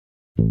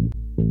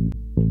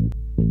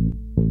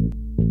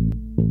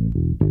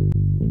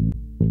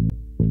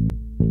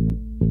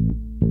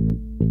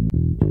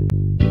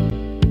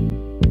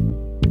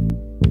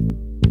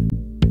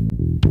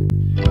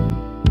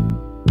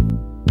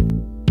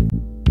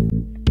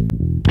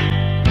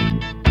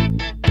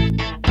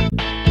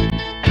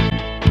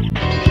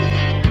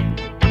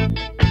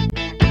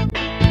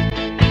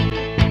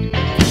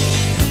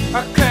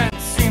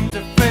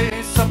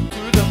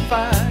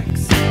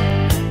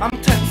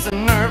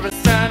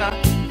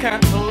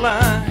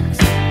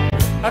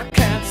I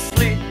can't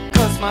sleep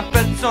 'cause my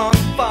bed's on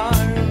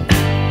fire.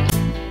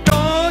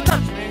 Don't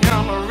touch me,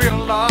 I'm a real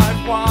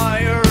live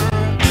wire.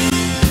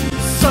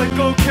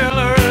 Psycho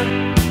killer,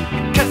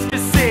 qu'est-ce que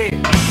c'est?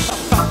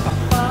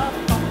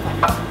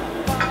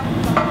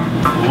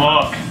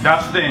 Look,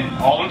 Dustin,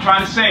 all I'm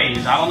trying to say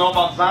is I don't know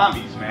about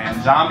zombies,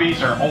 man.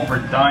 Zombies are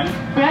overdone.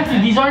 Matthew,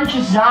 these aren't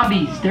just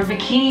zombies. They're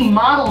bikini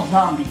model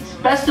zombies.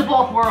 Best of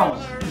both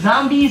worlds.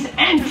 Zombies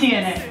and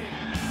TNA.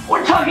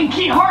 We're talking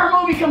key horror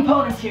movie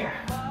components here.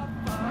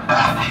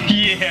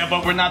 Yeah,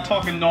 but we're not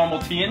talking normal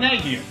TNA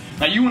here.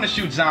 Now you want to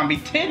shoot zombie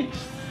titties.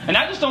 And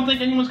I just don't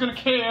think anyone's going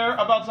to care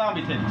about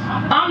zombie titties.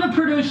 I'm the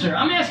producer.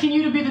 I'm asking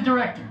you to be the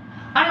director.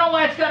 I don't know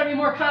why it's got to be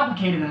more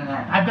complicated than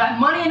that. I've got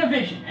money and a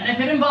vision, and if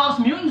it involves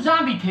mutant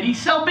zombie titties,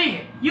 so be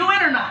it. You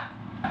in or not?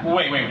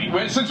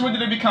 Wait. Since when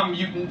did they become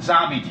mutant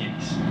zombie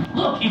titties?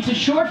 Look, it's a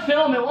short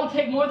film. It won't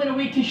take more than a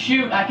week to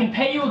shoot. I can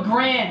pay you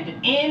 $1,000,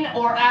 in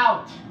or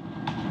out.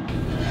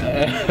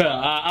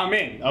 I'm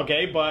in,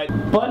 okay, but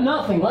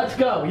nothing. Let's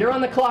go. You're on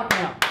the clock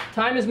now.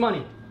 Time is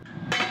money.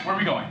 Where are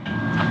we going?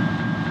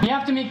 You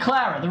have to meet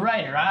Clara, the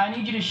writer. I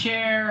need you to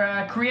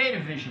share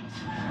creative visions.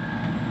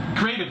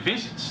 Creative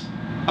visions?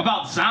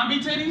 About zombie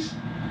titties?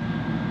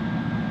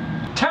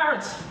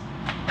 Terrence,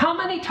 how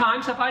many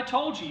times have I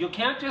told you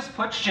can't just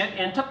put shit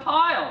into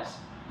piles?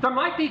 There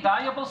might be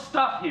valuable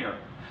stuff here.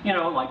 You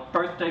know, like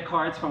birthday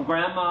cards from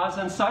grandmas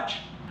and such.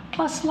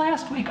 Plus,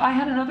 last week I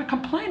had another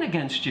complaint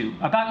against you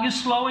about you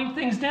slowing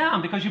things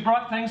down because you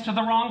brought things to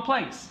the wrong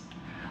place.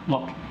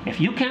 Look,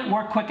 if you can't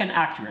work quick and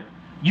accurate,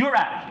 you're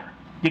out of here.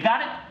 You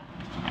got it?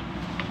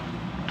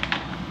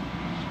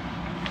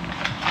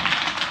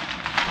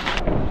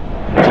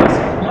 Just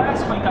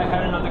last week I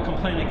had another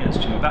complaint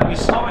against you about you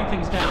slowing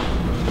things down.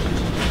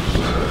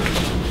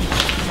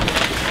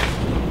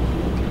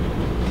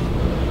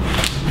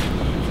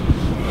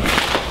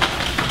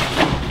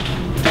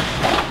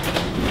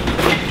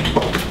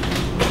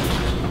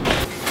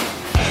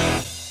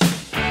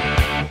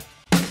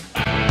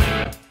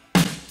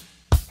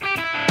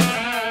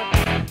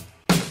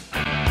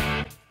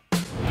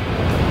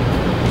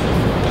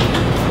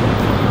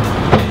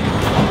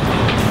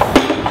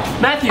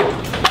 Matthew,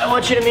 I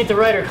want you to meet the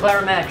writer,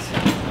 Clara Max.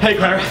 Hey,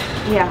 Clara.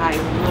 Yeah, hi.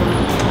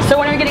 So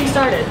when are we getting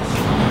started?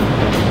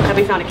 Have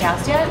we found a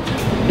cast yet?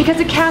 Because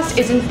a cast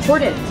is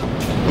important.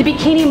 The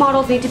bikini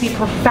models need to be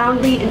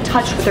profoundly in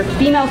touch with their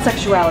female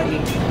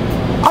sexuality.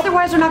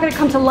 Otherwise, they're not going to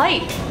come to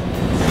light.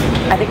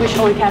 I think we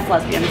should only cast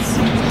lesbians.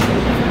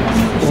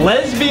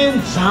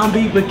 Lesbian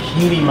zombie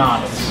bikini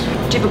models.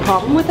 Do you have a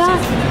problem with that?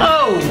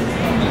 Oh!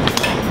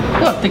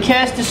 Look, the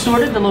cast is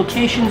sorted, the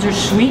locations are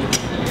sweet.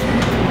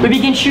 We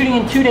begin shooting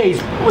in 2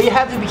 days. Will you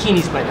have the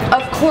bikinis by then?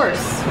 Of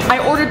course. I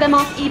ordered them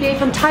off eBay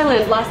from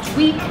Thailand last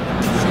week.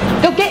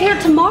 They'll get here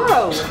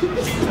tomorrow.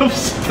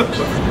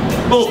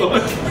 Hold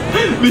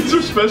on. These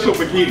are special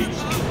bikinis.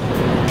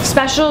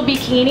 Special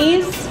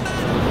bikinis?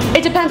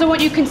 It depends on what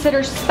you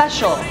consider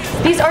special.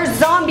 These are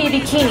zombie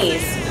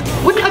bikinis.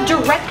 Wouldn't a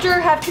director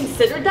have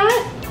considered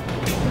that?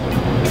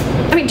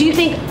 I mean, do you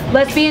think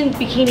lesbian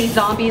bikini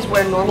zombies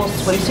wear normal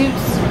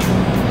swimsuits?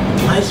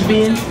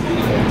 Lesbian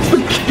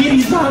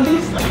bikini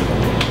zombies?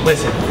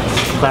 Listen,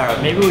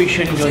 Clara, maybe we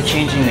shouldn't go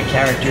changing the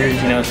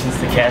characters, you know, since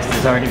the cast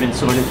has already been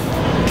sorted.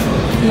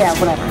 Yeah,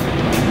 whatever.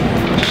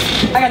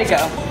 I gotta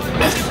go.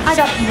 I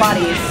got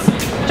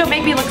Pilates. Don't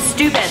make me look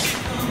stupid.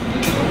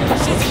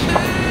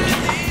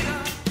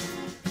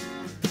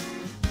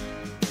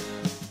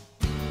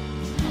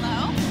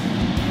 Hello?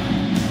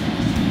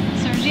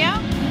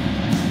 Sergio?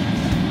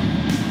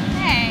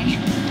 Hey,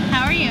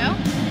 how are you?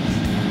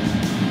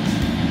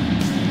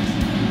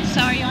 So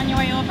are you on your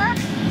way over?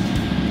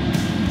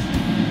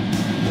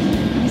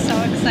 I'm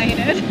so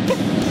excited.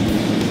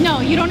 No,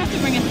 you don't have to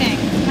bring a thing.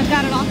 I've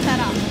got it all set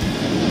up.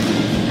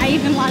 I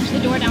even lodged the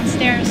door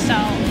downstairs, so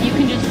you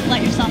can just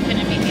let yourself in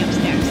and meet me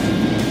upstairs.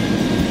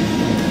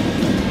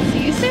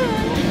 See you soon.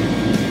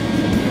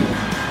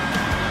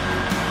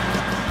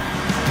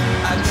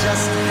 I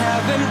just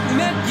haven't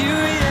met you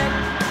yet.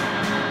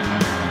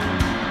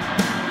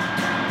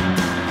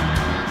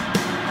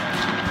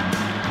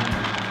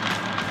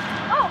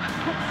 Oh,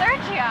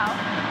 Sergio.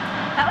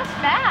 That was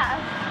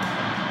fast.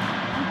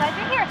 I'm glad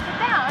you're here. Sit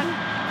down.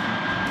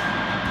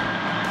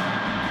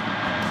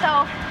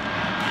 So,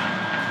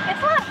 it's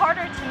a lot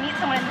harder to meet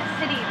someone in this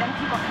city than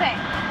people think.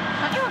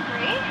 Don't you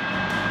agree?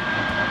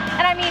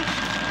 And I mean,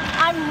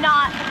 I'm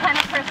not the kind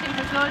of person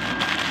who goes and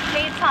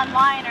dates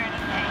online or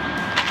anything.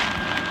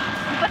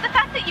 But the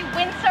fact that you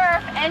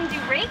windsurf and do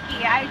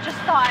Reiki, I just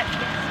thought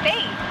it's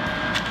fate.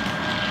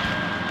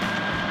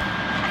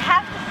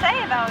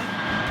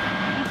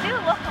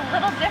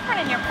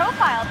 in your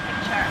profile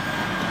picture.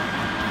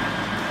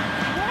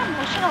 Are you an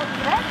emotional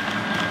eater?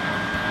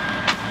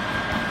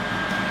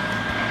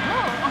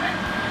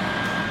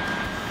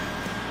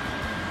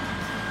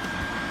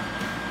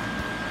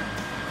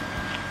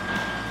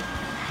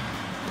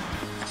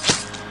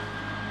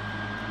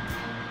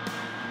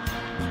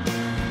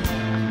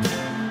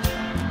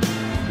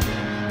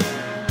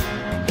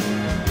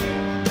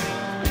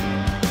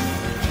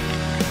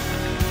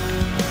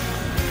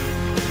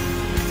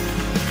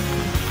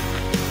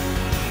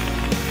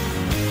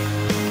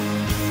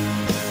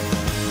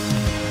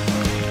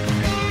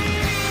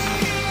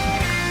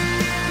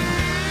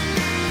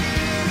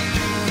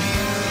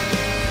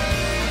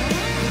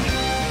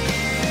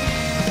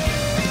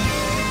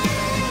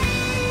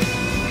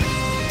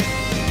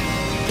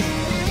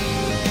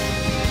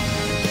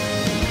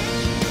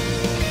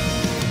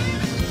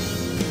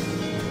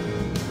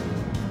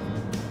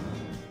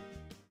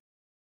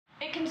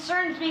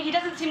 Concerns me. He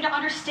doesn't seem to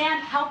understand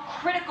how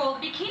critical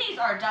the bikinis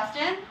are,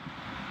 Dustin.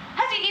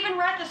 Has he even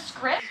read the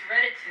script? He's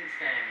read it since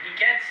then. He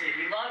gets it.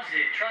 He loves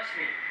it. Trust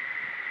me.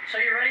 So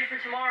you're ready for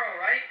tomorrow,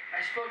 right?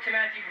 I spoke to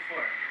Matthew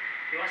before.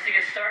 He wants to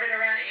get started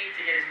around 8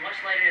 to get as much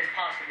light in as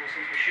possible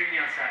since we're shooting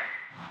outside.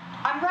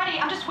 I'm ready.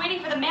 I'm just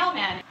waiting for the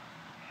mailman.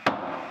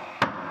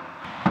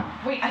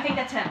 Wait, I think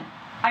that's him.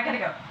 I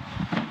gotta go.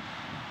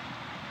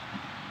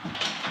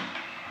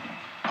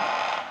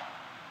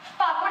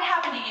 Fuck, what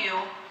happened to you?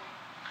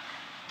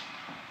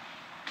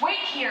 Wait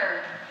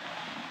here.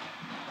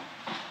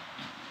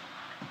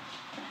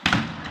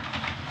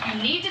 You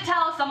need to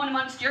tell someone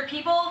amongst your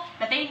people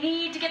that they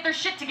need to get their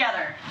shit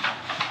together.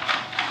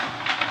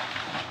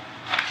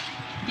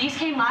 These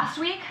came last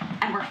week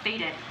and were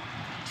faded.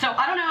 So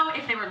I don't know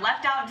if they were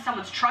left out in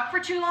someone's truck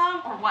for too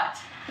long or what,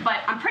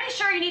 but I'm pretty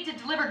sure you need to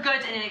deliver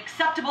goods in an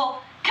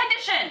acceptable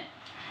condition.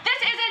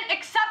 This isn't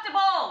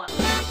acceptable.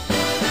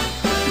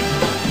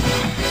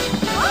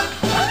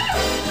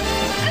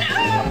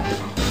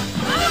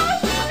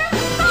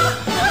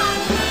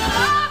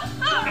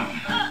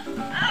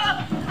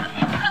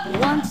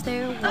 Once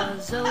there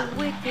was a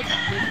wicked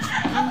witch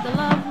in the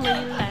lovely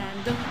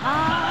land of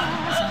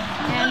Oz,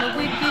 and a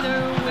wickeder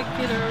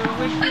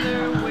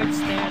witch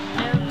there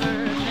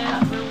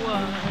never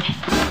was.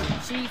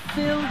 She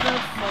filled the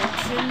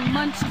folks in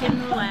Munchkin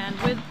land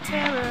with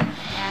terror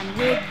and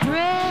with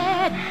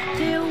dread,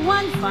 till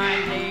one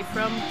fine day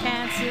from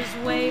Kansas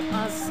way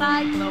a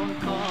cyclone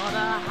caught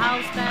a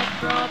house that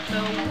brought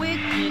the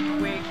wicked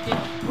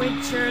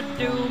witch her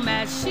doom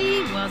as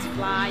she was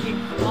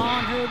flying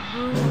on her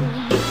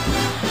broom.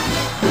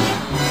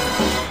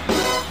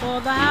 For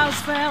the house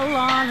fell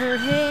on her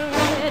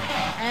head,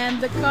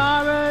 and the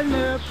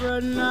coroner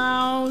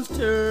pronounced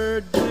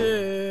her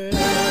dead.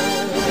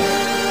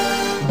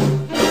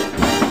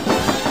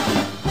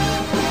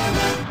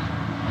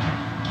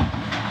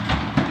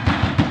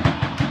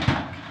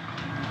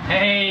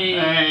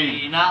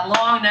 Hey, not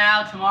long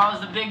now. Tomorrow's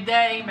the big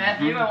day.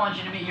 Matthew, I want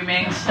you to meet your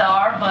main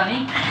star,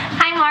 Bunny.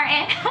 Hi,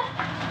 Martin.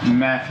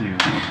 Matthew.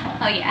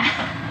 Oh, yeah.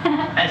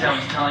 As I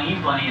was telling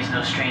you, Bunny is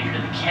no stranger to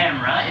the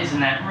camera. Isn't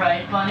that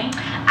right, Bunny?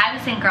 I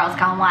was in Girls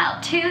Gone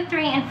Wild 2,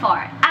 3, and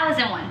 4. I was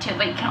in 1 too,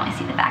 but you can only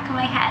see the back of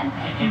my head.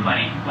 Hey,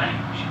 Bunny,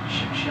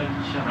 show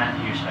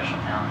Matthew your special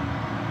talent.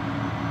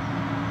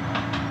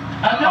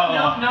 No,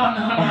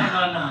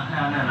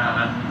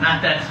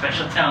 not that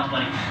special talent,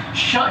 Bunny.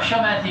 Show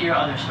Matthew your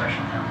other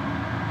special talent.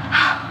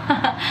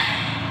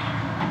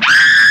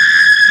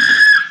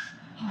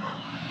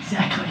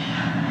 Exactly.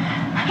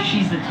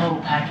 She's the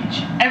total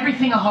package.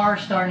 Everything a horror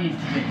star needs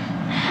to be.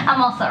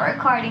 I'm also a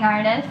recording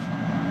artist.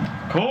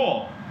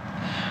 Cool.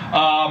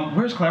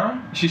 Where's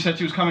Clara? She said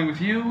she was coming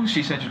with you.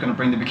 She said she was going to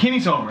bring the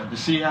bikinis over to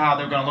see how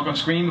they're going to look on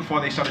screen before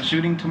they started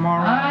shooting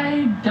tomorrow.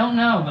 I don't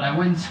know, but I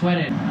wouldn't sweat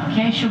it.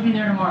 Okay, she'll be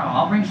there tomorrow.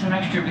 I'll bring some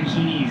extra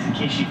bikinis in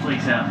case she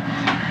freaks out.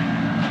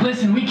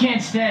 Listen, we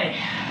can't stay.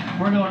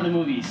 We're going to the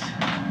movies.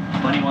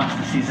 Bunny wants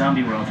to see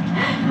Zombie World.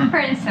 For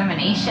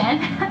insemination.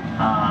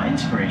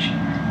 Inspiration.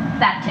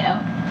 That too.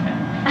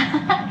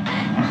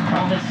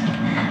 All this.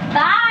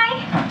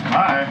 Bye.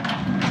 Bye.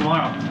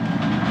 Tomorrow.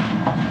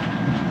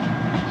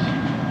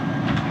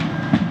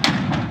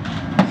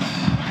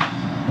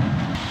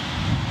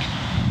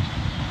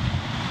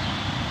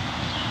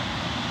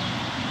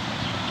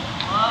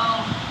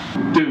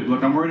 Dude,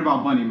 look, I'm worried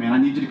about Bunny, man. I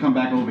need you to come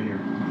back over here.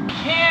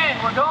 Ken,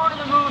 we're going to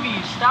the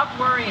movies. Stop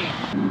worrying.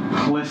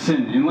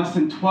 Listen, in less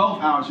than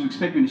 12 hours, you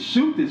expect me to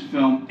shoot this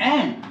film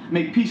and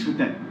make peace with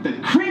that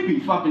creepy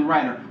fucking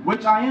writer,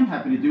 which I am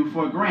happy to do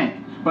for a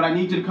grant. But I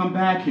need you to come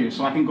back here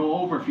so I can go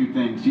over a few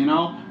things, you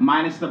know?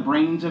 Minus the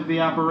brains of the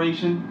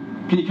operation.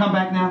 Can you come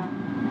back now?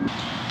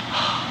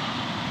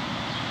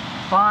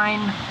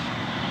 Fine.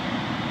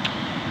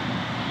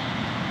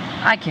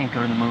 I can't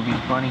go to the movies,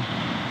 Bunny.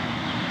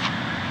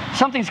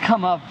 Something's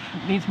come up.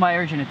 Needs my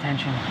urgent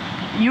attention.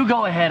 You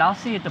go ahead. I'll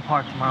see you at the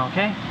park tomorrow,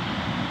 okay?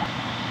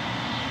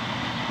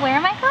 Where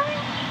am I going?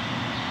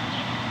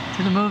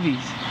 To the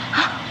movies.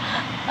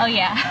 Oh,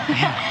 yeah.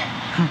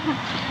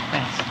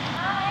 Thanks.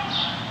 Bye.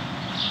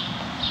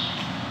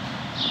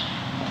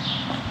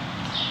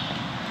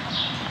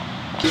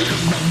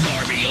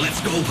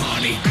 disco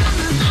party.